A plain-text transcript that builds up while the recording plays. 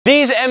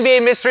These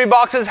NBA mystery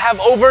boxes have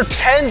over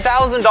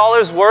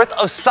 $10,000 worth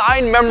of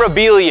signed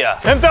memorabilia.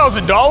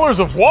 $10,000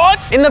 of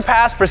what? In the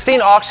past,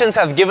 Pristine auctions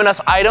have given us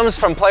items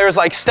from players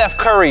like Steph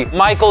Curry,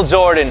 Michael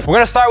Jordan. We're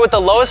gonna start with the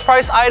lowest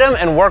price item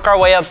and work our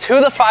way up to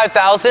the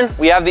 5,000.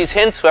 We have these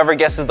hints. Whoever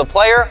guesses the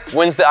player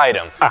wins the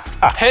item.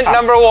 Hint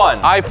number 1,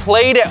 I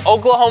played at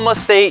Oklahoma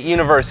State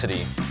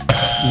University.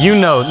 You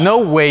know, no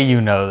way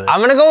you know this. I'm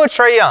gonna go with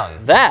Trae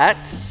Young. That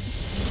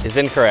is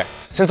incorrect.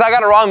 Since I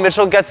got it wrong,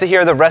 Mitchell gets to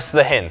hear the rest of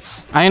the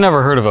hints. I ain't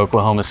never heard of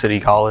Oklahoma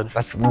City College.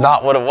 That's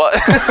not what it was.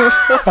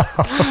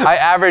 I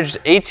averaged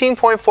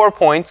 18.4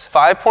 points,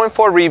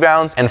 5.4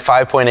 rebounds, and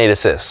 5.8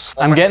 assists.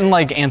 I'm getting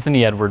like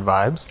Anthony Edward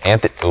vibes.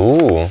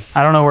 Ooh.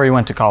 I don't know where he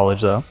went to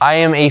college though. I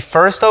am a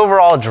first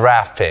overall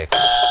draft pick.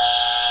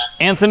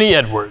 Anthony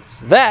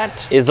Edwards.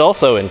 That is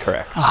also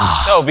incorrect.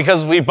 So,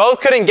 because we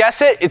both couldn't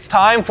guess it, it's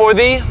time for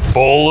the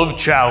Bowl of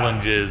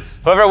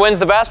Challenges. whoever wins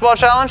the basketball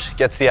challenge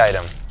gets the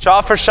item.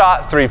 Shot for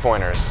shot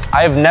 3-pointers.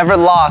 I have never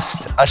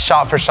lost a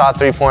shot for shot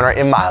 3-pointer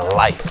in my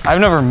life. I've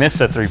never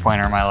missed a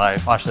 3-pointer in my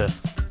life. Watch this.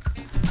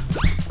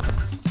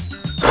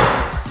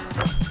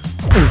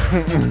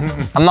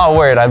 I'm not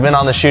worried. I've been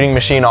on the shooting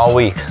machine all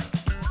week.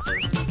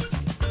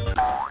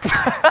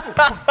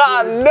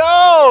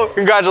 No!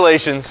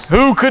 Congratulations.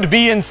 Who could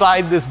be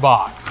inside this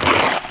box?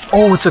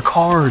 Oh, it's a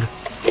card.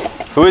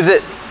 Who is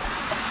it?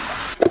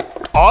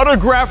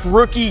 Autograph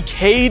rookie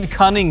Cade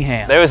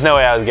Cunningham. There was no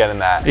way I was getting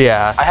that.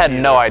 Yeah. I had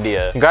no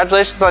idea.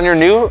 Congratulations on your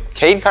new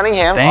Cade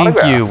Cunningham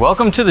autograph. Thank you.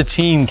 Welcome to the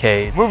team,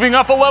 Cade. Moving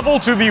up a level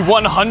to the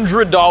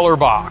 $100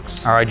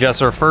 box. All right,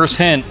 Jesser, first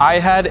hint. I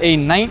had a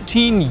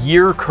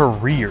 19-year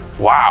career.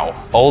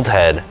 Wow. Old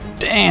head.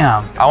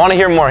 Damn. I want to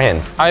hear more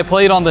hints. I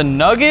played on the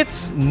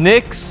Nuggets,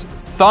 Knicks,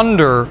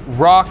 Thunder,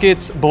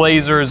 Rockets,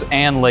 Blazers,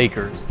 and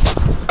Lakers.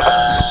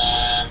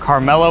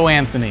 Carmelo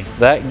Anthony.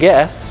 That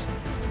guess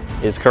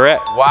is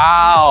correct.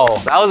 Wow.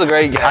 That was a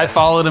great guess. I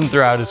followed him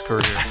throughout his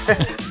career.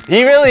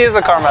 He really is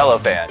a Carmelo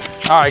fan.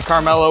 All right,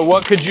 Carmelo,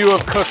 what could you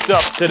have cooked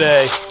up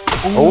today?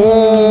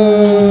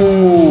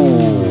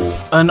 Ooh.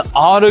 An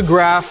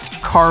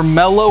autographed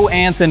Carmelo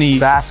Anthony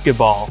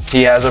basketball.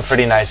 He has a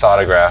pretty nice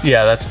autograph.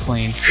 Yeah, that's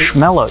clean.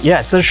 Schmello. Yeah,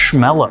 it says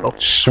Schmello.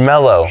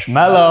 Schmello.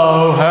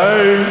 Schmello,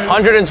 hey.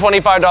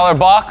 $125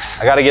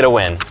 box. I gotta get a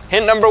win.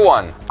 Hint number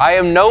 1. I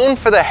am known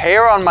for the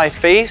hair on my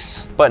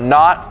face, but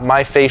not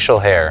my facial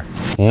hair.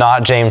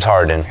 Not James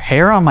Harden.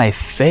 Hair on my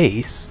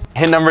face?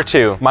 Hint number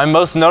 2. My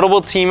most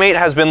notable teammate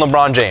has been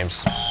LeBron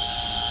James.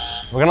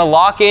 We're gonna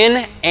lock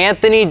in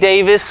Anthony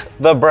Davis,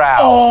 the brow.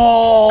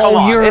 Oh, come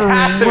on, you're it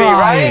has to be,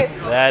 right?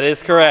 That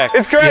is correct.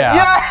 It's correct, Yeah.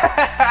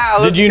 yeah!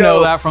 Did you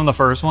know that from the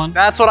first one?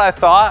 That's what I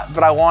thought,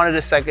 but I wanted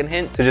a second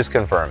hint to just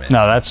confirm it.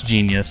 No, that's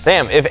genius.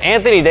 Damn, if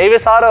Anthony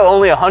Davis auto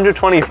only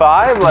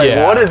 125, like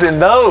Yeah. what is in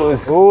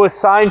those? Ooh, a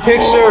signed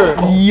picture.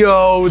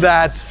 Yo,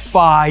 that's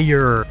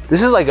fire.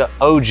 This is like an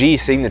OG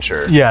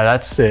signature. Yeah,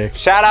 that's sick.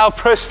 Shout out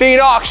Pristine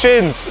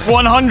Auctions.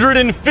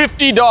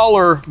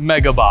 $150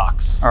 mega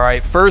box. All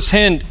right, first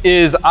hint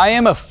is I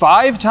am a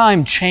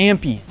 5-time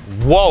champion.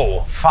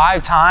 Whoa,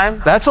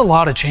 5-time? That's a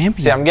lot of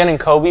champions. See, I'm getting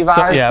Kobe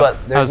vibes, yeah, but I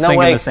there's was no thinking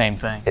way. the same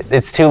thing.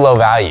 It's too low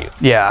value.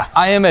 Yeah.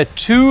 I am a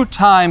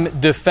 2-time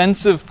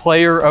defensive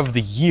player of the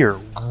year.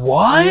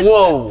 What?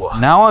 Whoa.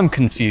 Now I'm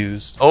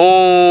confused.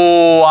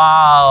 Oh,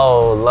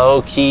 wow,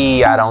 low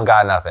key, I don't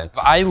got nothing.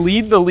 I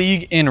lead the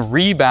league in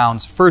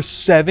rebounds for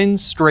 7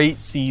 straight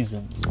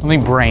seasons. Let me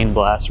brain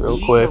blast real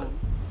quick.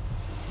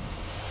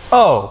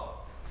 Oh.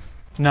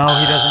 No,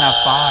 he doesn't have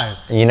 5.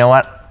 You know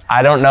what?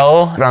 I don't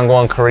know, but I'm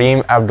going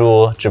Kareem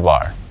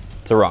Abdul-Jabbar.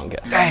 It's a wrong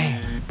guess.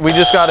 Dang. We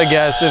just gotta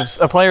guess.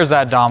 If a player's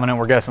that dominant,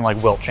 we're guessing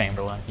like Wilt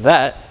Chamberlain.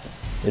 That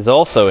is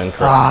also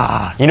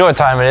incorrect. You know what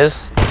time it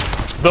is?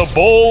 The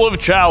Bowl of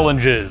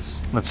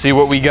Challenges. Let's see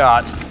what we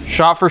got.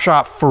 Shot for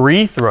shot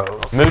free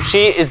throws.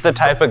 Moochie is the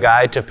type of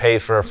guy to pay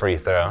for a free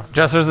throw.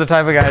 Jesser's the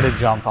type of guy to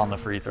jump on the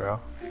free throw.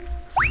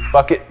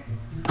 Bucket.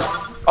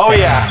 Oh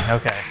yeah.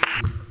 Okay.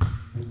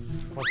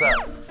 What's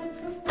up?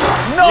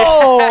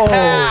 No!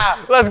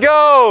 Yeah, let's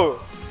go!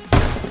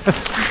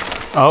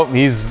 Oh,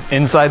 he's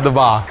inside the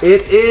box.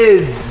 It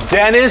is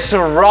Dennis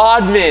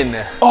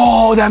Rodman.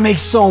 Oh, that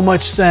makes so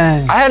much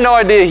sense. I had no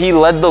idea he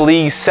led the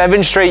league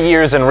 7 straight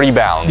years in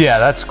rebounds. Yeah,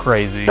 that's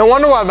crazy. No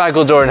wonder why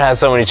Michael Jordan has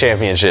so many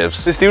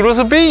championships. This dude was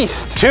a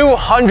beast.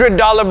 $200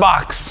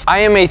 box. I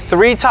am a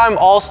 3-time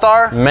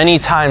All-Star, many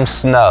times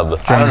snub. I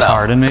don't James know.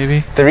 Harden,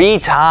 maybe?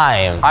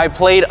 3-time. I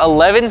played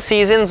 11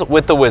 seasons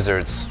with the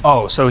Wizards.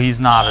 Oh, so he's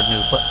not a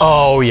new player.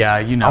 Oh, yeah,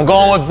 you know. I'm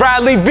going with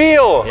Bradley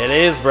Beal. It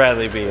is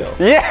Bradley Beal.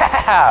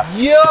 Yeah.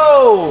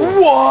 Yo.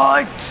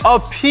 What? A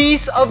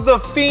piece of the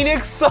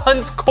Phoenix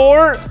Suns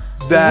court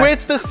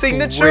with the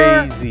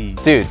signature? Crazy.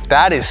 Dude,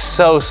 that is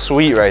so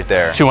sweet right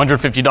there.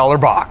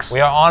 $250 box. We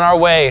are on our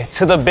way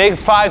to the big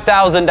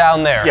 5,000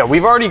 down there. Yeah,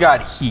 we've already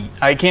got heat.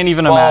 I can't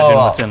even imagine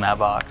what's in that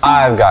box.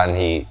 I've gotten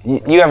heat.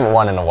 You haven't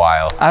won in a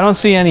while. I don't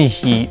see any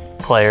heat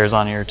players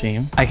on your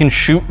team. I can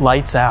shoot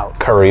lights out.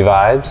 Curry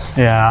vibes.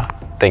 Yeah.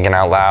 Thinking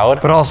out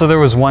loud. But also there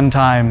was one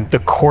time the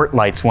court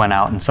lights went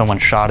out and someone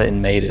shot it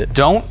and made it.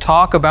 Don't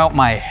talk about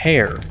my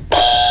hair.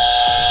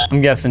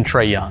 I'm guessing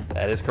Trae Young.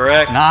 That is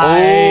correct.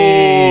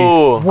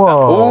 Nice.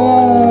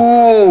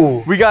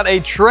 Whoa. We got a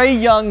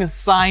Trae Young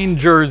signed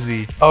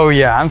jersey. Oh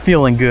yeah, I'm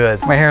feeling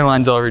good. My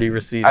hairline's already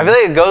receding. I feel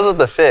like it goes with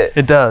the fit.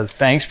 It does.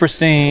 Thanks,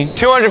 Pristine.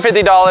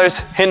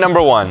 $250, hint number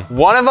 1.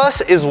 One of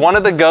us is one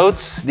of the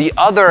GOATs, the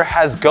other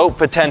has GOAT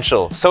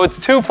potential. So it's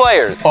 2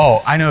 players.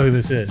 Oh, I know who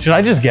this is. Should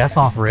I just guess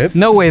off rip?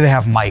 No way they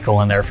have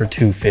Michael in there for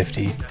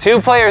 $250.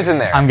 2 players in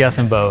there. I'm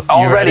guessing both. You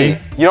Already.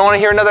 ready? You don't want to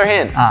hear another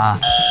hint?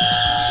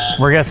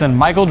 We're guessing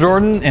Michael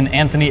Jordan and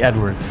Anthony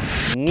Edwards.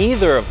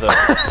 Neither of those.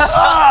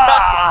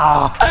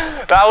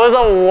 That was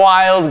a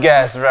wild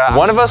guess, bro.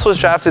 One of us was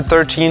drafted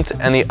 13th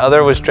and the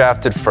other was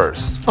drafted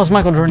 1st. Oh, it's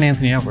Michael Jordan,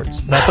 Anthony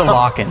Edwards. That's a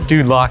lock-in.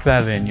 Dude, lock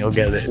that in. You'll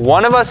get it.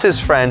 One of us is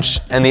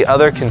French and the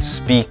other can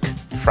speak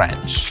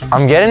French.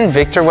 I'm getting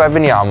Victor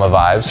Wembanyama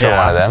vibes from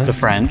one of them. The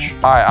French.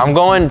 All right, I'm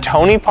going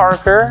Tony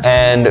Parker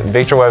and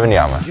Victor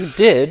Wembanyama. You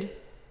did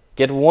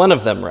get one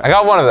of them right. I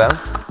got one of them.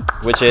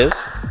 Which is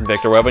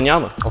Victor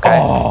Wembanyama. Okay.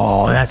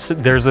 Oh,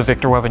 there's a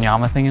Victor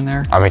Wembanyama thing in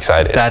there. I'm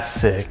excited. That's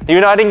sick.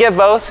 Even though I didn't get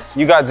both,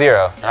 you got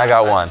 0 and I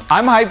got 1.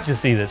 I'm hyped to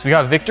see this. We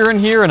got Victor in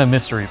here and a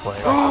mystery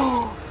player.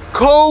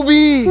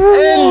 Kobe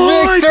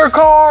and Victor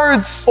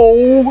cards.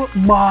 Oh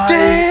my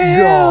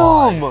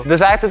God. The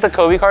fact that the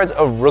Kobe card's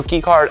a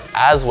rookie card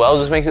as well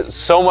just makes it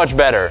so much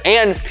better.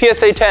 And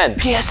PSA 10.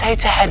 PSA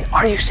 10,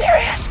 are you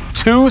serious?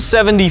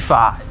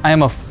 $275. I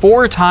am a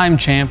 4-time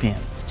champion.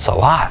 It's a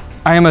lot.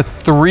 I am a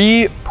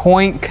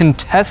 3-point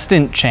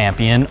contestant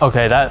champion.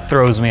 Okay, that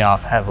throws me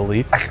off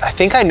heavily. I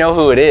think I know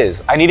who it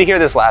is. I need to hear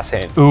this last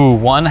hint. Ooh,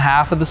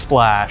 1/2 of the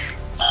splash.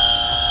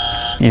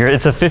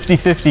 It's a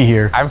 50-50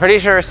 here. I'm pretty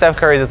sure Steph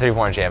Curry's a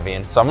 3-point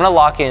champion, so I'm gonna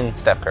lock in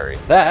Steph Curry.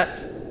 That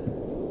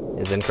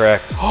is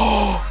incorrect.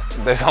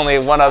 There's only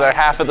one other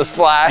half of the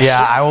splash.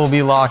 Yeah, I will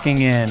be locking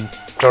in.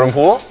 Jordan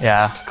Poole?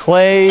 Yeah,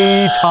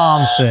 Klay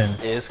Thompson.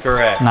 Is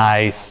correct.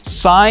 Nice.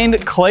 Signed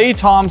Klay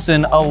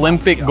Thompson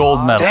Olympic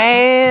gold medal.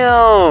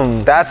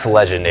 Damn, that's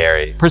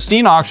legendary.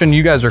 Pristine auction,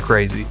 you guys are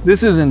crazy.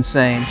 This is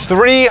insane.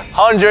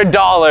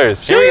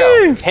 $300. Here we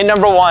go. Hint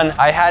number 1,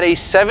 I had a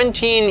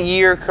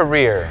 17-year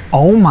career.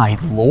 Oh my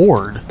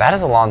Lord. That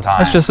is a long time.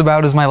 That's just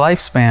about as my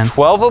lifespan.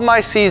 12 of my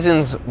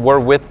seasons were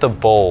with the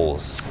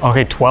Bulls.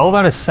 Okay, 12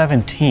 out of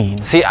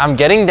 17. See, I'm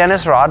getting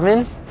Dennis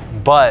Rodman,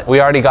 but we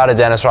already got a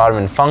Dennis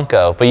Rodman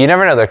Funko, but you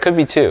never know, there could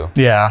be 2.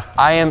 Yeah.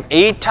 I am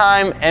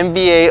 8-time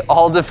NBA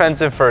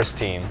All-Defensive First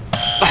Team.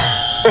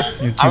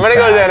 I'm gonna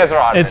go Dennis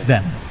Rodman. It's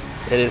Dennis.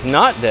 It is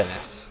not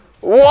Dennis.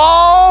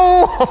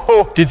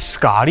 Whoa! Did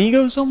Scotty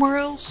go somewhere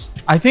else?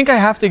 I think I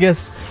have to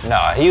guess.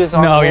 No, he was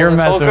on No, the Bulls you're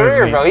his whole messing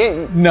career, with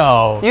me. bro.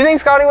 No. You think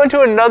Scotty went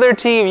to another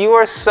team? You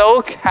are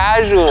so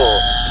casual.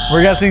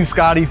 We're guessing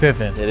Scottie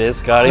Pippen. It is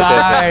Scottie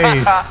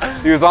Pippen.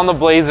 Nice. He was on the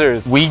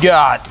Blazers. We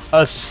got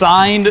a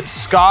signed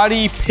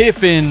Scottie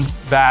Pippen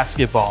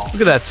basketball. Look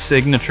at that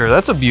signature.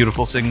 That's a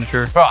beautiful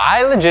signature. Bro,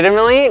 I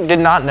legitimately did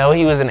not know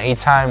he was an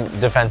 8-time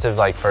defensive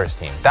first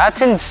team.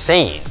 That's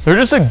insane. They're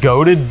just a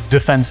goated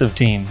defensive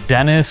team.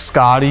 Dennis,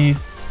 Scotty,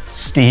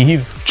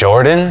 Steve.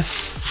 Jordan?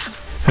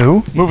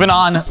 Who? Moving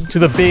on to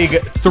the big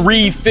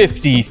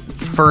 350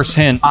 first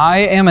hint. I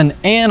am an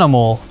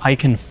animal. I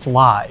can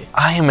fly.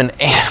 I am an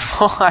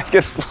animal. I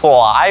can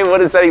fly? What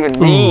does that even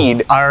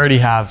mean? I already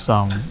have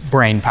some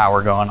brain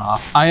power going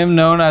off. I am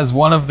known as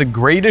one of the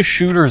greatest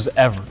shooters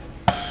ever.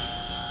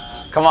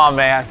 Come on,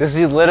 man. This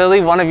is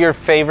literally one of your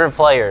favorite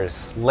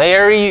players.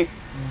 Larry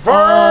Bird.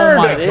 Oh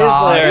my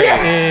God, Larry.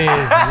 it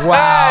is.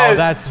 Wow,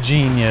 that's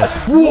genius.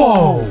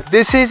 Whoa!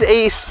 This is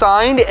a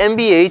signed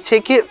NBA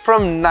ticket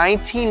from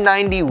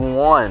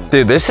 1991.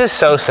 Dude, this is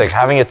so sick.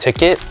 Having a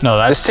ticket. No,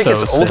 that's this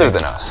ticket's so older sick.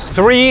 than us.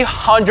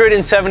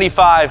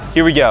 375.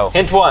 Here we go.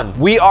 Hint 1.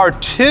 We are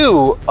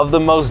 2 of the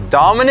most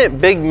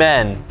dominant big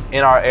men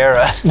in our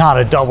era. Not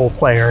a double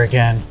player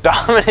again.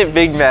 Dominant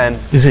big men.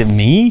 Is it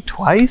me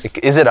twice?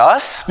 Is it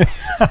us?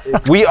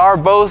 We are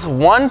both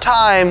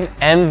 1-time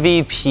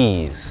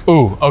MVPs.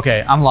 Ooh,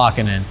 okay, I'm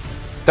locking in.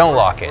 Don't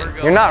lock in.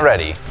 You're not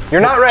ready.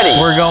 You're not ready.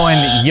 We're going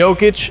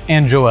Jokic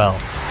and Joel.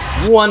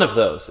 One of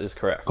those is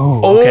correct.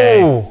 Ooh,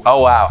 okay. Ooh.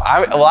 Oh, wow.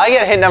 I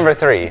get hit number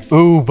 3.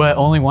 Ooh, but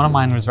only one of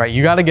mine was right.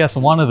 You gotta guess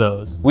one of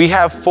those. We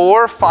have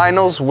 4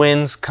 finals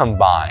wins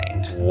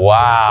combined.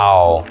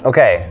 Wow.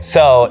 Okay,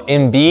 so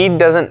Embiid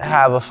doesn't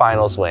have a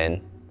finals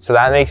win. So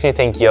that makes me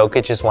think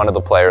Jokic is one of the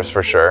players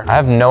for sure. I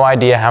have no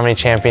idea how many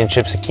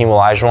championships Hakeem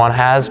Olajuwon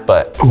has,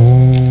 but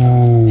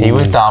he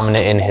was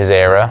dominant in his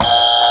era.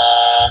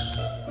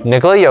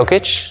 Nikola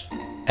Jokic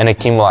and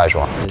Hakeem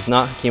Olajuwon. It is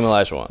not Hakeem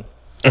Olajuwon.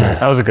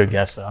 That was a good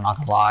guess though, not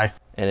gonna lie.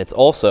 And it's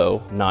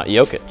also not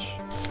Jokic.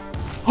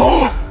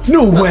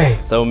 No way.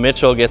 So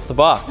Mitchell gets the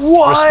box.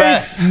 What?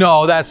 Respect.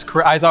 No, that's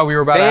I thought we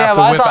were about to have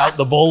to Damn, I whip thought- out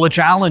the bowl of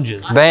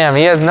challenges. Damn,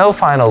 he has no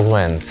finals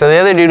win. So the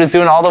other dude is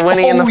doing all the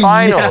winning in the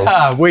finals.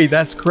 Yeah. Wait,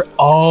 that's correct.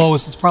 Oh,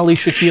 so it's probably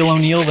Shaquille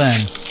O'Neal then.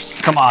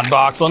 Come on,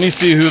 box. Let me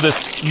see who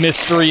this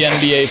mystery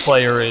NBA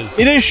player is.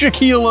 It is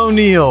Shaquille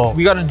O'Neal.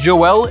 We got a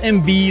Joel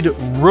Embiid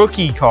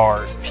rookie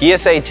card.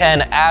 PSA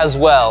 10 as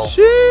well.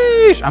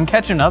 Sheesh. I'm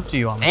catching up to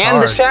you on the And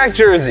the cards. Shaq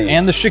jersey.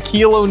 And the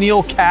Shaquille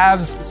O'Neal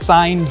Cavs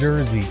signed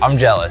jersey. I'm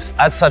jealous.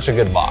 That's such a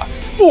good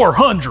box.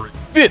 $450.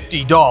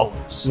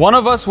 One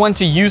of us went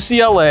to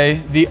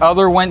UCLA, the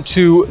other went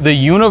to the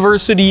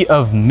University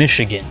of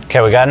Michigan.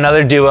 Okay, we got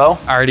another duo.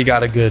 I already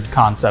got a good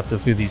concept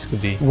of who these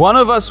could be. One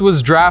of us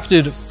was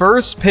drafted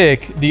first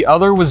pick, the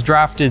other was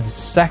drafted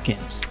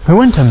second. Who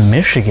went to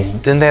Michigan?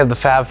 Didn't they have the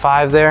Fab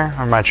Five there?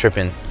 Or am I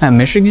tripping? At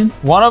Michigan?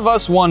 One of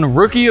us won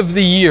Rookie of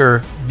the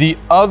Year, the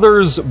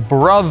other's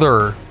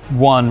brother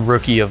won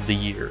Rookie of the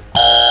Year.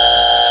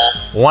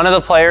 One of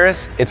the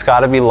players, it's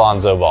gotta be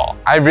Lonzo Ball.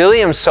 I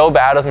really am so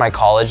bad with my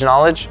college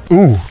knowledge.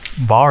 Ooh,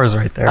 bars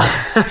right there.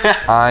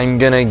 I'm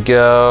gonna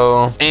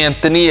go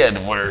Anthony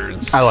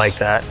Edwards. I like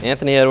that.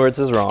 Anthony Edwards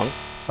is wrong,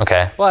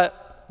 Okay,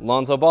 but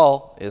Lonzo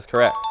Ball is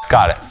correct.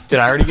 got it. Did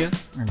I already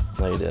guess?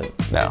 No, you didn't.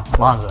 No.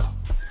 Lonzo.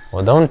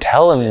 Well, don't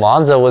tell him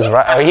Lonzo was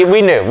right. Oh,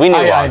 we knew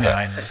Lonzo.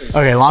 I know.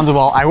 Okay, Lonzo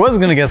Ball. I was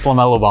gonna guess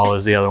LaMelo Ball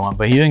is the other one,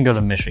 but he didn't go to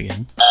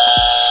Michigan.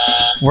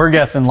 We're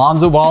guessing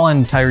Lonzo Ball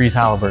and Tyrese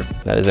Halliburton.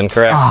 That is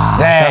incorrect. Got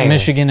Dang.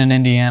 Michigan and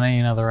Indiana,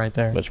 you know, they're right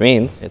there. Which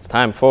means it's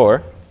time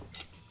for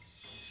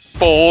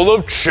Bowl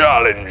of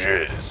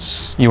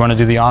Challenges. You wanna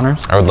do the honors?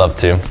 I would love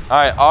to. All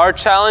right, our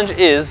challenge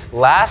is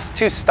last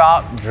to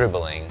stop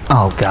dribbling.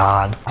 Oh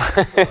God.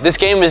 This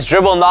game is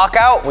dribble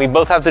knockout. We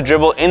both have to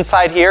dribble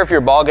inside here. If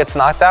your ball gets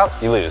knocked out,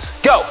 you lose.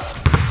 Go!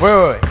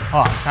 Wait.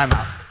 Hold on, time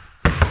out.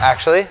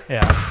 Actually,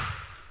 Yeah.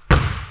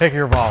 Pick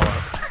your ball up.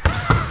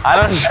 I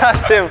don't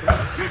trust him.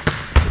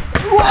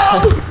 Wow.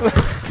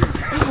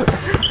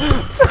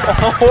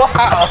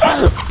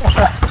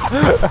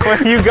 Where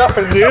you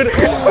going, dude?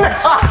 Get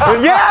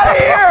out of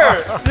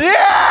here!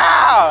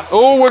 Yeah!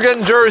 Oh, we're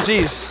getting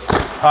jerseys. All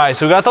right,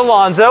 so we got the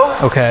Lonzo.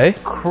 Okay.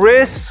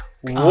 Chris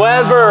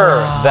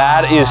Webber.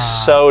 That is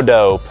so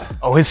dope.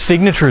 Oh, his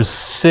signature is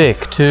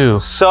sick too.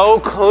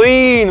 So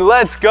clean.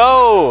 Let's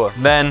go.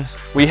 Then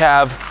we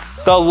have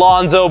the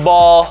Lonzo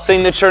Ball,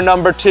 signature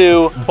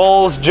 #2,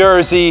 Bulls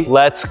jersey.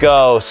 Let's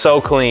go. So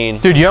clean.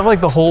 Dude, you have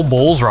like the whole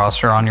Bulls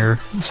roster on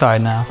your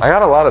side now. I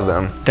got a lot of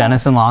them.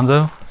 Dennis and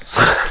Lonzo.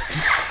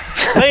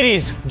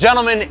 Ladies,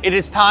 gentlemen, it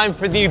is time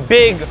for the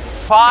big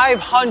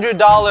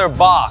 $500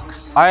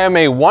 box. I am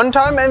a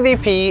one-time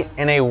MVP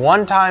and a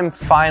one-time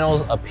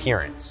finals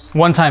appearance.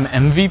 One-time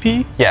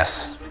MVP?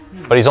 Yes,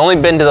 but he's only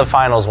been to the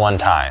finals one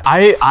time.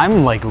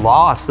 I'm like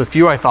lost. The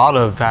few I thought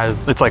of,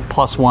 it's like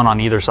 +1 on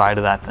either side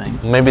of that thing.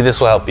 Maybe this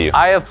will help you.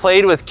 I have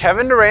played with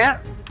Kevin Durant,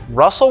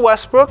 Russell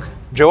Westbrook,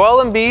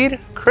 Joel Embiid,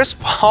 Chris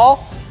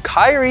Paul,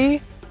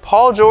 Kyrie,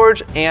 Paul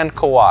George, and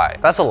Kawhi.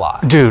 That's a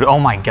lot. Dude, oh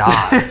my God.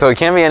 So it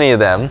can't be any of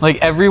them. Like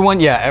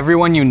everyone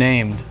you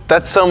named.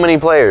 That's so many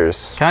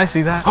players. Can I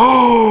see that?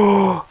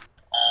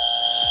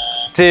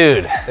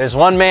 Dude, there's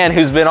one man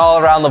who's been all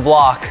around the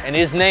block, and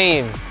his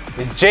name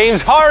is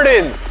James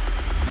Harden.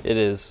 it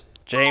is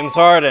James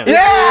Harden.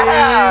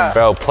 Yeah!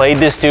 Bro, played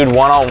this dude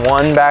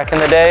one-on-one back in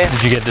the day.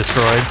 Did you get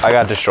destroyed? I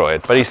got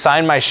destroyed, but he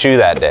signed my shoe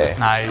that day.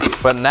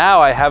 Nice. But now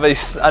I have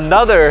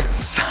another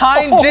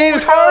signed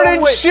James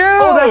Harden shoe.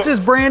 Oh, that's his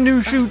brand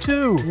new shoe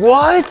too.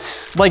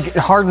 What? Like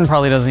Harden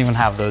probably doesn't even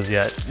have those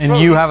yet. And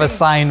you have a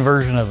signed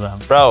version of them.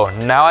 Bro,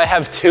 now I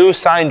have 2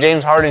 signed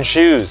James Harden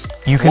shoes.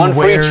 You can one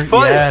wear, for each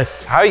foot.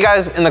 yes. How are you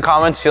guys in the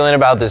comments feeling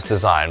about this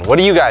design? What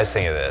do you guys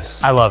think of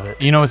this? I love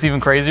it. You know what's even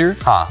crazier?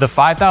 Huh. The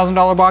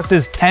 $5,000 box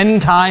is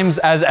 10 times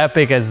as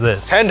epic as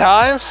this. 10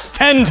 times?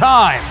 10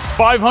 times.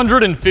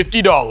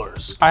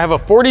 $550. I have a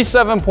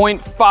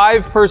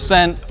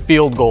 47.5%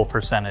 field goal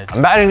percentage.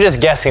 Imagine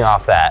just guessing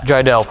off that.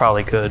 Jidel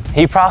probably could.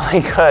 He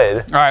probably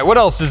could. All right, what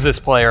else does this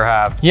player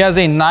have? He has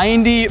a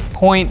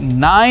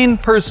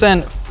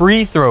 90.9%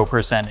 free throw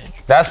percentage.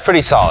 That's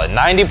pretty solid.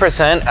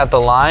 90% at the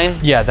line?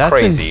 Yeah, that's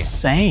crazy.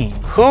 insane.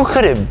 Who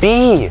could it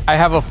be? I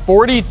have a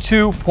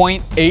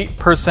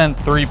 42.8%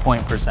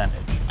 three-point percentage.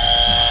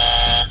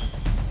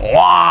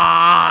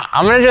 Wow.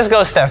 I'm gonna just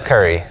go Steph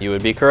Curry. You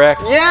would be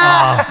correct.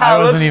 Yeah, I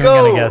wasn't let's even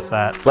go. gonna guess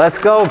that. Let's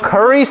go.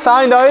 Curry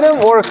signed item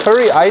or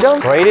Curry item?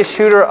 Greatest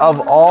shooter of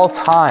all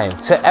time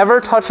to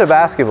ever touch a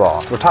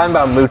basketball. We're talking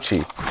about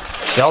Moochie.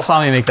 Y'all saw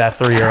me make that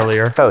 3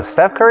 earlier. So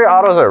Steph Curry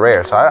autos are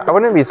rare, so I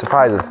wouldn't be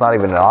surprised if it's not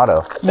even an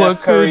auto.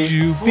 What could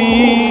you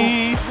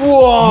be?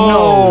 Whoa.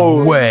 No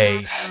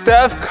way.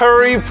 Steph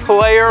Curry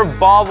player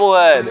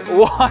bobblehead.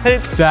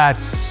 What?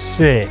 That's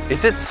sick.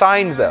 Is it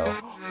signed though?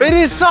 It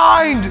is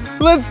signed!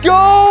 Let's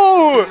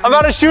go! I'm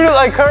about to shoot it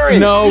like Curry.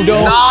 No,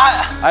 don't. Not.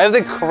 I have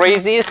the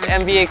craziest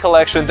NBA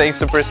collection thanks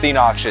to Pristine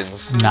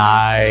auctions.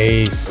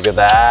 Nice. Look at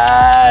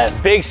that.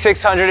 Big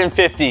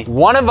 650.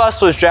 One of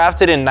us was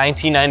drafted in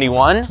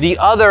 1991, the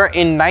other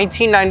in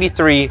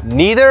 1993.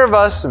 Neither of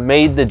us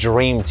made the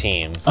dream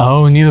team.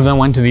 Oh, neither of them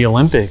went to the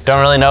Olympics.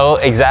 Don't really know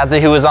exactly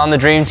who was on the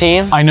dream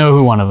team. I know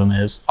who one of them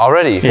is.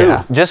 Already?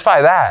 Yeah. Who? Just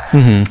by that.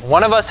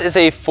 One of us is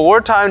a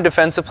 4-time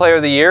defensive player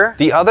of the year.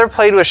 The other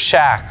played with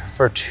Shaq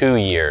for 2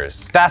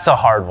 years. That's a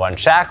hard one.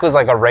 Shaq was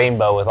like a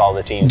rainbow with all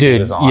the teams he Dude,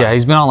 was on. yeah,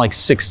 he's been on like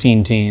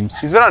 16 teams.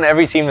 He's been on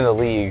every team in the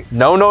league.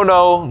 No, no,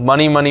 no,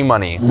 money, money,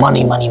 money.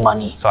 Money, money,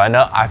 money. So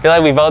I feel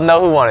like we both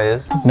know who one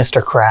is.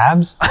 Mr.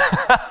 Krabs?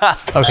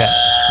 Okay.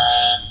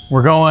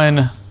 We're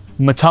going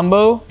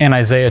Mutombo and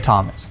Isaiah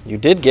Thomas. You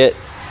did get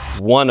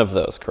one of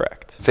those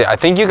correct. See, I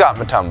think you got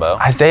Mutombo.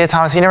 Isaiah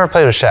Thomas, he never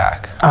played with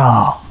Shaq.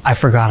 Oh, I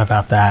forgot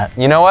about that.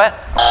 You know what?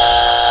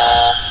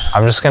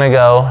 I'm just gonna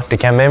go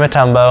Dikembe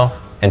Mutombo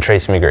and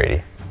Tracy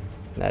McGrady.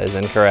 That is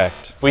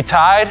incorrect. We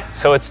tied,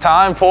 so it's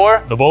time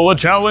for The bowl of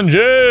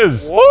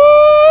challenges. Woo!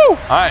 All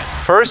right,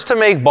 first to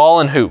make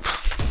ball and hoop.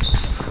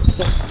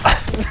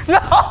 No,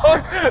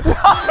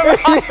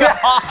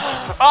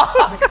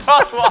 oh,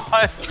 come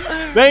on.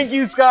 Thank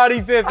you,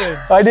 Scottie Pippen.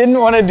 I didn't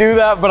want to do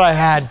that, but I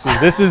had to.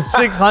 This is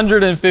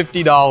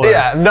 $650.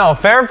 Yeah, no,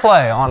 fair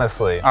play,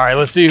 honestly. All right,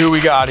 let's see who we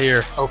got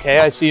here. Okay,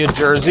 I see a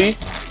jersey.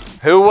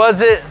 Who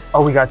was it?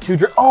 Oh, we got two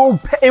jerseys. Oh,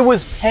 it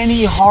was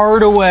Penny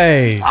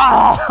Hardaway.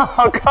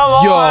 Oh, come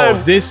on.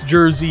 Yo, this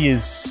jersey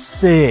is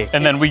sick.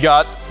 And then we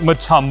got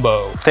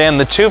Mutombo. Dan,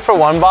 the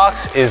 2-for-1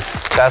 box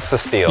that's the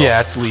steal. Yeah,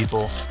 it's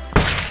lethal.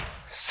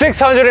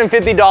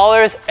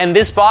 $650, and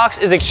this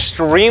box is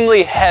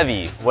extremely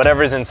heavy,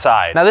 whatever's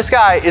inside. Now, this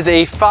guy is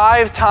a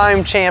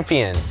 5-time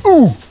champion.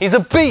 Ooh, he's a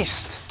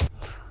beast.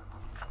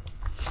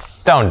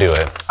 Don't do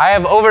it. I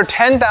have over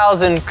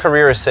 10,000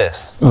 career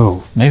assists.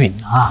 Ooh, maybe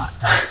not.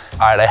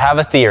 All right, I have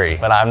a theory,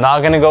 but I'm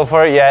not gonna go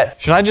for it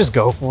yet. Should I just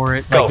go for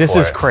it? Go this for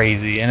is it.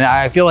 crazy. And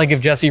I feel like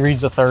if Jesse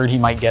reads the third, he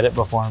might get it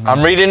before me.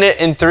 I'm reading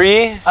it in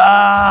 3.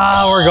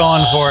 Ah, we're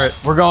going for it.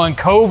 We're going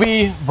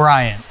Kobe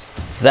Bryant.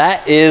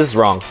 That is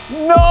wrong.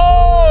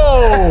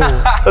 No!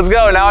 Let's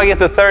go, now I get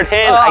the third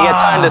hint. I get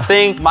time to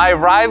think. My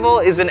rival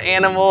is an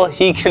animal,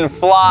 he can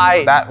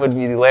fly. That would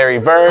be Larry I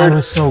Bird.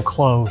 was so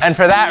close. And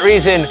for that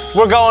reason,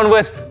 we're going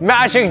with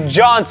Magic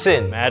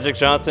Johnson. Magic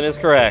Johnson is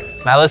correct.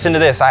 Now listen to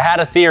this, I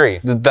had a theory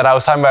that I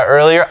was talking about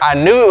earlier. I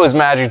knew it was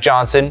Magic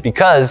Johnson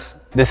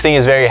because this thing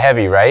is very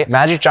heavy, right?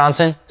 Magic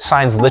Johnson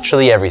signs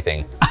literally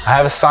everything. I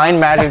have a signed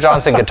Magic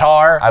Johnson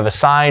guitar. I have a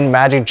signed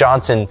Magic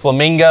Johnson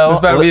flamingo. This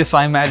better be a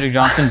signed Magic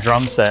Johnson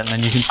drum set, and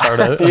then you can start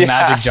a Yeah.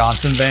 Magic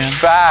Johnson band.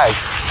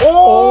 Facts.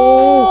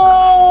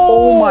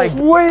 Oh my,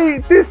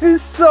 wait, this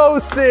is so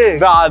sick.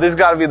 Nah, this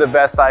gotta be the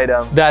best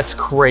item. that's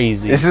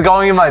crazy. This is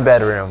going in my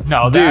bedroom.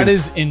 No, that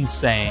is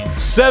insane.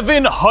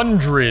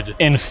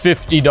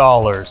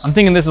 $750. I'm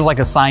thinking this is like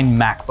a signed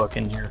MacBook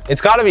in here.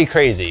 It's gotta be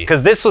crazy,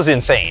 because this was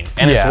insane,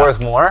 and it's Yeah. worth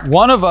more.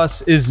 One of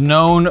us is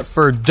known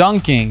for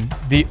dunking,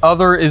 the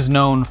other is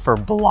known for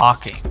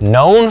blocking.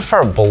 Known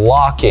for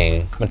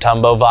blocking.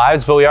 Mutombo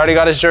vibes, but we already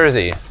got his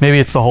jersey. Maybe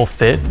it's the whole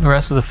fit, the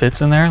rest of the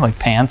fits in there, like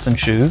pants and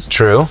shoes.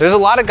 True. There's a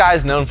lot of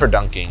guys known for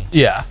dunking.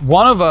 Yeah.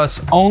 One of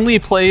us only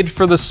played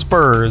for the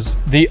Spurs,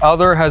 the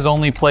other has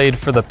only played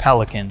for the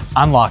Pelicans.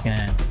 I'm locking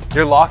in.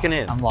 You're locking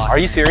in. I'm locking Are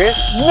you serious?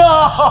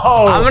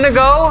 No! I'm gonna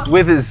go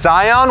with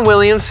Zion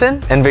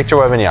Williamson and Victor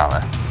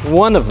Wembanyama.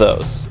 One of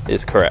those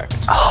is correct.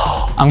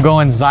 I'm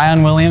going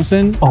Zion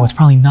Williamson. Oh, it's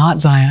probably not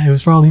Zion, it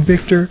was probably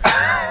Victor.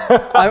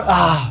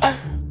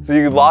 So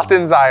you locked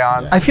in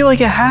Zion. I feel like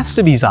it has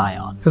to be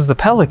Zion, because the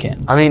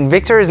Pelicans. I mean,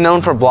 Victor is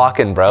known for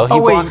blocking, bro. He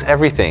wait. blocks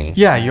everything.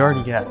 Yeah, you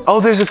already guessed. Oh,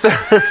 there's a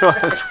third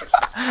one.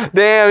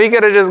 Damn, he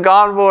could have just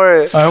gone for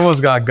it. I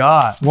almost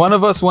got. One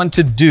of us went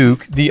to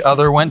Duke, the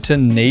other went to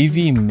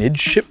Navy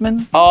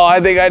Midshipman. Oh, I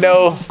think I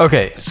know.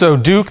 Okay, so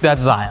Duke,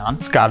 that's Zion.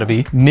 It's gotta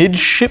be.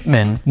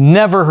 Midshipman,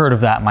 never heard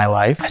of that in my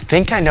life. I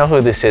think I know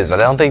who this is, but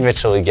I don't think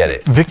Mitchell would get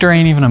it. Victor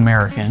ain't even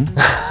American.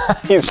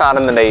 He's not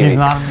in the Navy. He's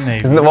not in the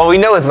Navy. Well, we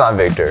know it's not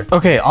Victor.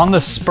 Okay, on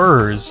the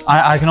Spurs,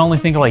 I can only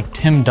think of like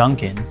Tim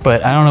Duncan,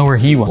 but I don't know where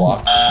he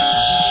went.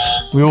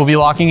 We will be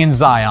locking in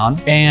Zion,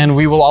 and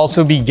we will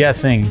also be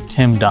guessing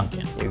Tim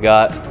Duncan. You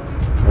got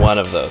one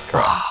of those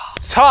correct.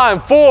 Time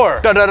for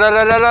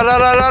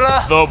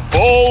da-da-da-da-da-da-da-da-da. The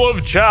bowl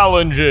of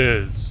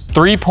challenges.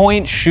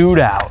 3-point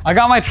shootout. I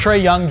got my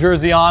Trae Young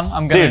jersey on.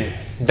 I'm gonna. Dude,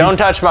 don't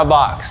touch my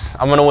box.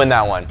 I'm gonna win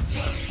that one.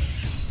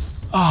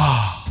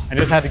 I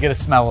just had to get a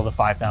smell of the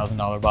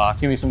 $5,000 box.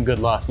 Give me some good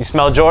luck. You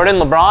smell Jordan,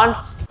 LeBron?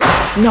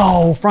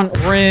 No, front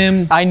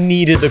rim. I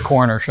needed the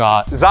corner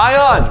shot.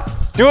 Zion!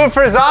 Do it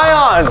for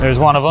Zion! There's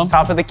one of them.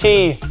 Top of the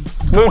key.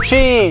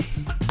 Moochie!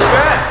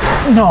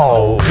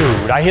 No,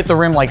 dude, I hit the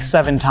rim like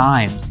 7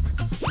 times.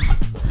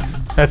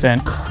 That's in.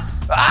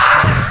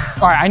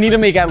 All right, I need to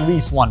make at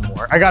least one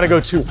more. I gotta go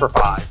 2 for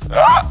 5.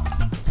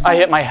 I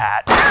hit my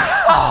hat.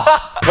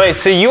 Wait,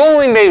 so you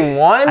only made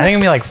one? I think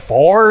it'll be like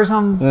 4 or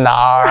something.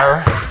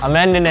 Nah, I'm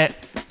ending it.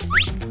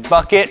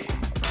 Bucket.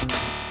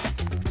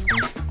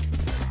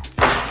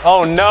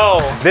 Oh no.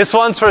 This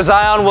one's for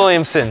Zion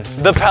Williamson,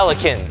 the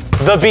Pelican,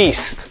 the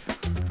Beast.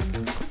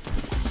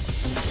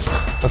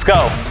 Let's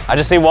go. I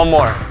just need one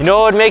more. You know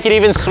what would make it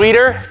even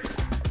sweeter?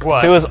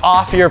 What? If it was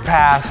off your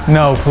pass.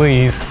 No,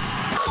 please.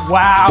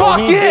 Wow,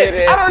 Bucket! he did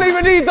it. I don't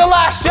even need the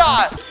last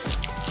shot.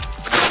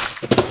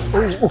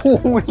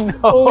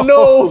 Oh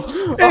no!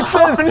 It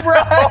says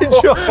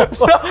fragile.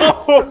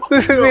 No,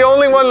 this is the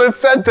only one that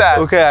said that.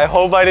 Okay, I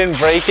hope I didn't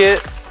break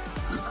it.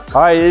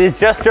 All right, it is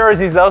just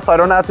jerseys though, so I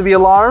don't have to be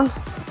alarmed.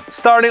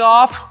 Starting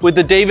off with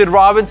the David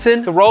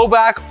Robinson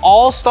throwback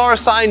all-star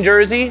signed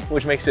jersey,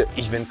 which makes it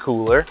even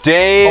cooler.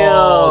 Damn.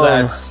 Oh,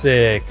 that's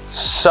sick.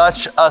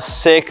 Such a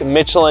sick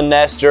Mitchell and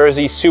Ness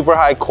jersey, super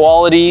high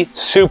quality,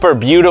 super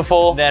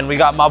beautiful. Then we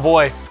got my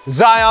boy,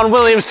 Zion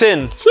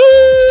Williamson.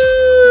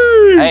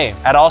 Hey,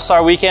 at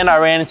All-Star Weekend, I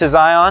ran into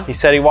Zion. He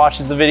said he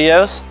watches the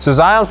videos. So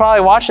Zion's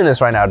probably watching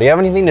this right now. Do you have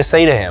anything to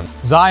say to him?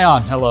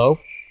 Zion, hello.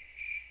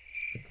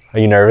 Are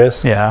you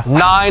nervous? Yeah.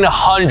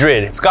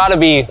 900. It's gotta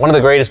be one of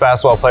the greatest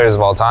basketball players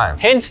of all time.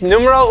 Hint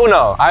numero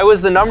uno. I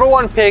was the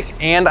 #1 pick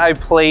and I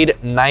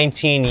played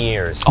 19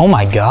 years. Oh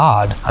my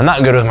God. I'm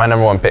not good with my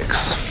 #1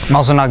 picks. I'm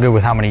also not good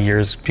with how many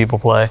years people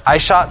play. I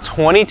shot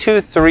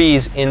 22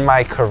 threes in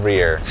my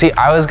career. See,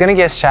 I was gonna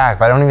guess Shaq,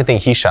 but I don't even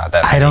think he shot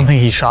that many. I don't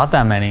think he shot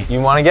that many.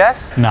 You wanna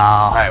guess? No.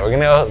 All right, we're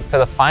gonna go for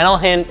the final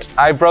hint.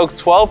 I broke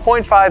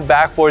 12.5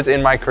 backboards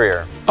in my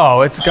career.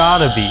 Oh, it's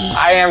gotta be.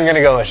 I am gonna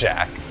go with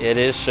Shaq. It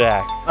is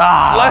Shaq.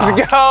 Let's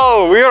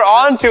go, we are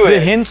on to The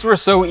it. hints were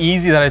so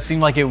easy that it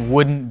seemed like it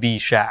wouldn't be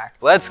Shaq.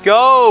 Let's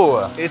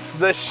go. It's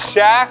the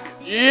Shaq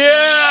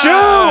Yes!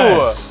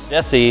 shoe.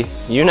 Jesse,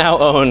 you now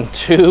own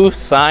 2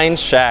 signed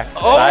Shaq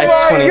Oh size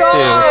my 22.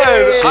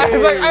 God. I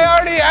was like, I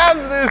already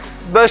have this.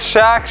 The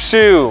Shaq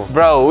shoe.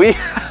 Bro, we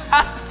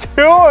have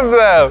 2 of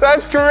them.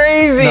 That's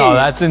crazy. No,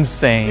 that's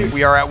insane.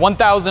 We are at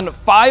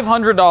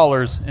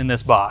 $1,500 in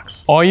this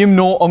box. I am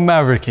not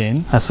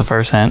American. That's the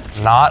first hint.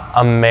 Not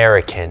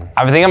American.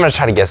 I think I'm gonna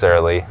try to guess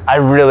early. I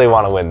really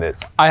wanna win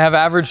this. I have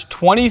averaged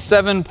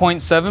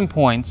 27.7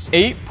 points,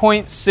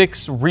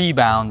 8.6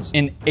 rebounds,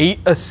 and 8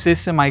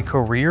 assists in my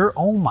career.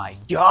 Oh my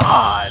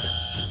God.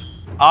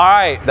 All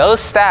right, those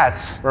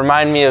stats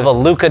remind me of a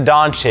Luka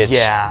Doncic.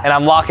 Yeah. And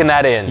I'm locking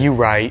that in. You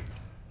right.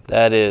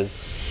 That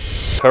is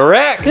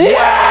correct.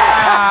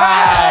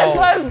 Yes,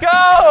 let's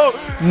go.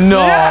 No,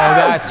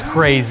 Yes! that's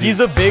crazy. He's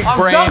a big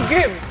brain.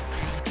 Dunking.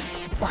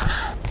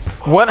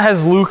 What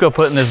has Luka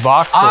put in this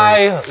box for you?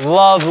 I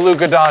love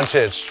Luka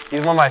Doncic. He's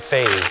one of my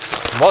faves.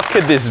 What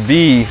could this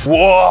be?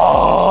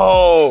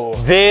 Whoa!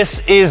 This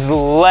is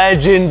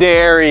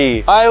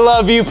legendary. I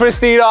love you,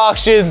 Pristine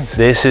Auctions.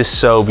 This is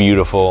so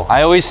beautiful.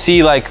 I always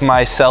see like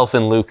myself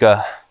in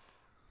Luka.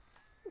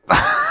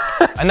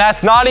 And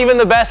that's not even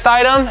the best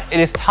item. It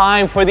is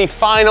time for the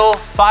final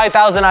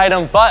 5,000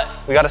 item, but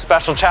we got a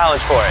special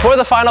challenge for it. For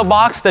the final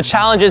box, the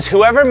challenge is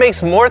whoever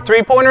makes more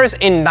 3-pointers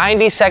in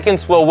 90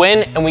 seconds will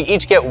win, and we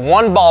each get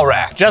 1 ball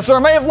rack. Jester, I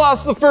may have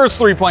lost the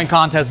first 3-point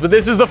contest, but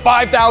this is the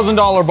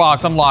 $5,000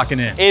 box I'm locking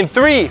in. In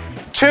 3,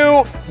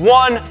 2,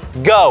 1,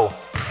 go.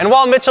 And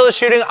while Mitchell is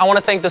shooting, I want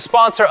to thank the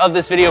sponsor of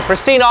this video,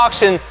 Pristine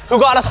Auction, who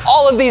got us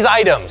all of these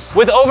items.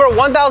 With over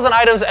 1,000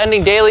 items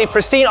ending daily,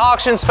 Pristine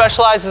Auction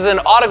specializes in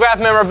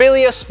autographed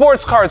memorabilia,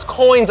 sports cards,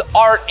 coins,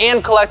 art,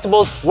 and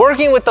collectibles,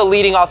 working with the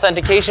leading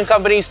authentication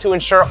companies to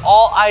ensure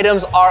all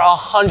items are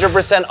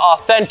 100%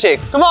 authentic.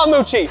 Come on,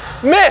 Moochie,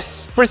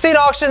 miss! Pristine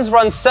Auctions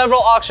runs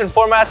several auction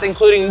formats,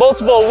 including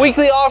multiple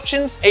weekly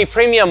auctions, a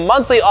premium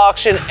monthly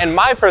auction, and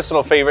my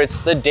personal favorites,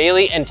 the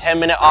daily and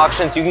 10-minute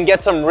auctions. You can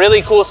get some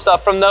really cool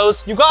stuff from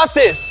those. You got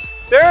this.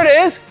 There it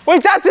is.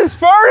 Wait, that's his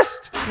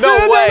first? No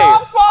way. They're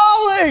not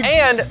falling.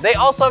 And they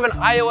also have an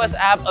iOS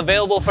app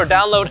available for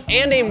download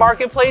and a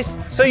marketplace,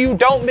 so you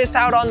don't miss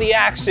out on the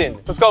action.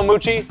 Let's go,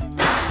 Moochie.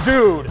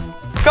 Dude,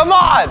 come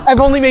on. I've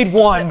only made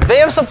 1. They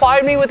have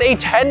supplied me with a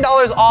 $10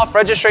 off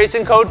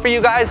registration code for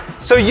you guys,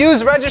 so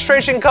use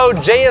registration code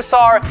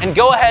JSR and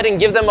go ahead and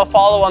give them a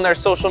follow on their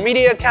social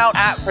media account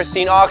at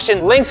Pristine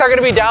Auction. Links are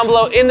gonna be down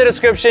below in the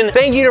description.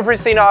 Thank you to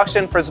Pristine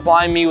Auction for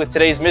supplying me with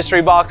today's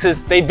mystery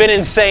boxes. They've been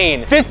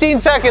insane. 15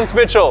 seconds,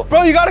 Mitchell.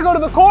 Bro, you gotta go to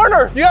the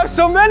corner. You have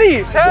so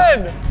many.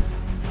 10,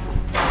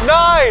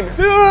 9,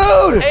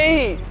 dude.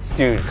 8,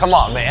 dude, come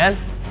on, man.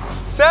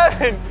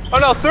 7, oh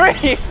no,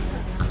 3,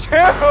 2,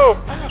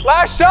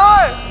 last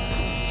shot.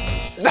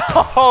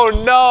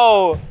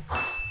 No.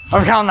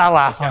 I'm counting that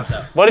last one.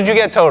 What did you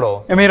get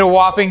total? I made a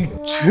whopping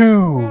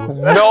 2.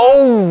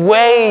 No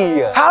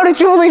way. How did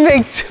you only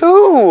make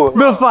 2?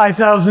 The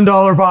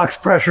 $5,000 box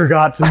pressure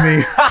got to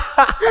me.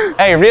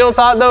 Hey, real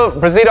talk though,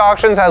 Pristine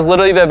Auctions has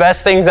literally the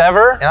best things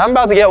ever, and I'm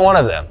about to get one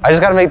of them. I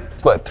just gotta make,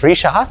 what, 3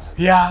 shots?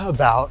 Yeah,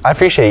 about. I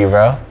appreciate you,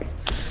 bro.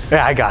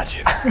 Yeah, I got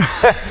you.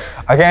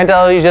 I can't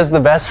tell if he's just the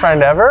best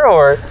friend ever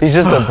or he's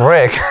just a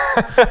brick.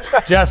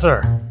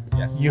 Jesser,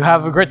 yes. You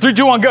have a great 3,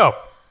 2, 1, go.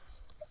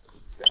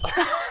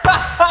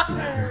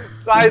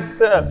 Side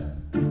step.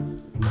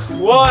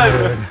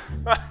 1.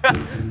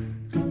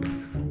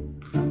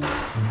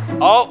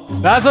 Oh.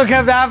 That's what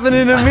kept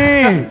happening to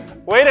me.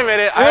 Wait a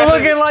minute. You're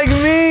looking like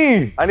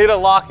me. I need to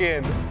lock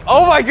in.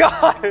 Oh my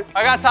God.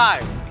 I got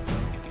time.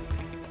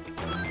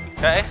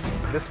 Okay,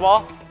 this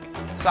wall,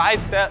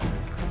 side step.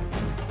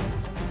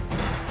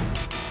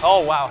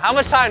 Oh wow, how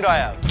much time do I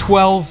have?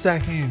 12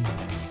 seconds.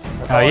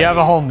 Oh, you have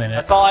a whole minute.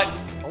 That's all I,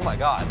 oh my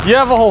God. You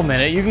have a whole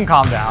minute, you can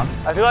calm down.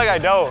 I feel like I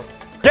don't.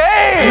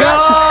 Game! No!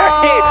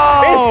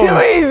 It's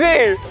too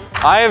easy.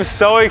 I am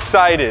so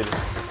excited.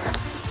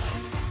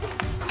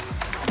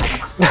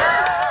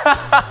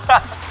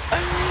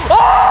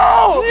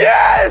 Oh!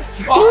 Yes!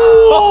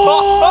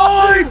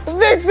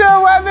 Victor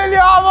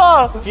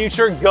Wembanyama!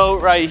 Future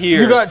GOAT right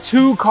here. You got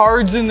 2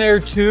 cards in there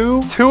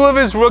too? 2 of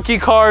his rookie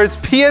cards,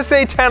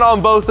 PSA 10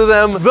 on both of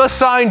them, the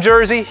signed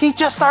jersey. He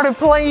just started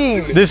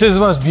playing. This is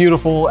the most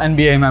beautiful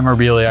NBA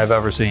memorabilia I've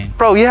ever seen.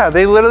 Bro, yeah,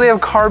 they literally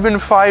have carbon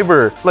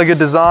fiber, like a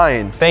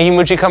design. Thank you,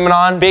 Moochie, coming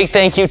on. Big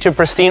thank you to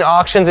Pristine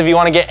Auctions. If you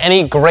want to get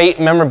any great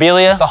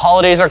memorabilia, the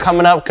holidays are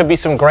coming up. Could be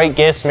some great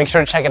gifts. Make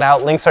sure to check it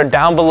out. Links are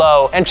down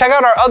below. And check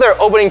out our other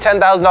opening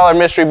 $10,000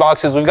 mystery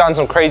boxes. We've gotten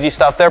some crazy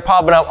stuff. They're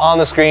popping up on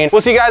the screen.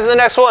 We'll see you guys in the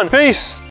next one. Peace.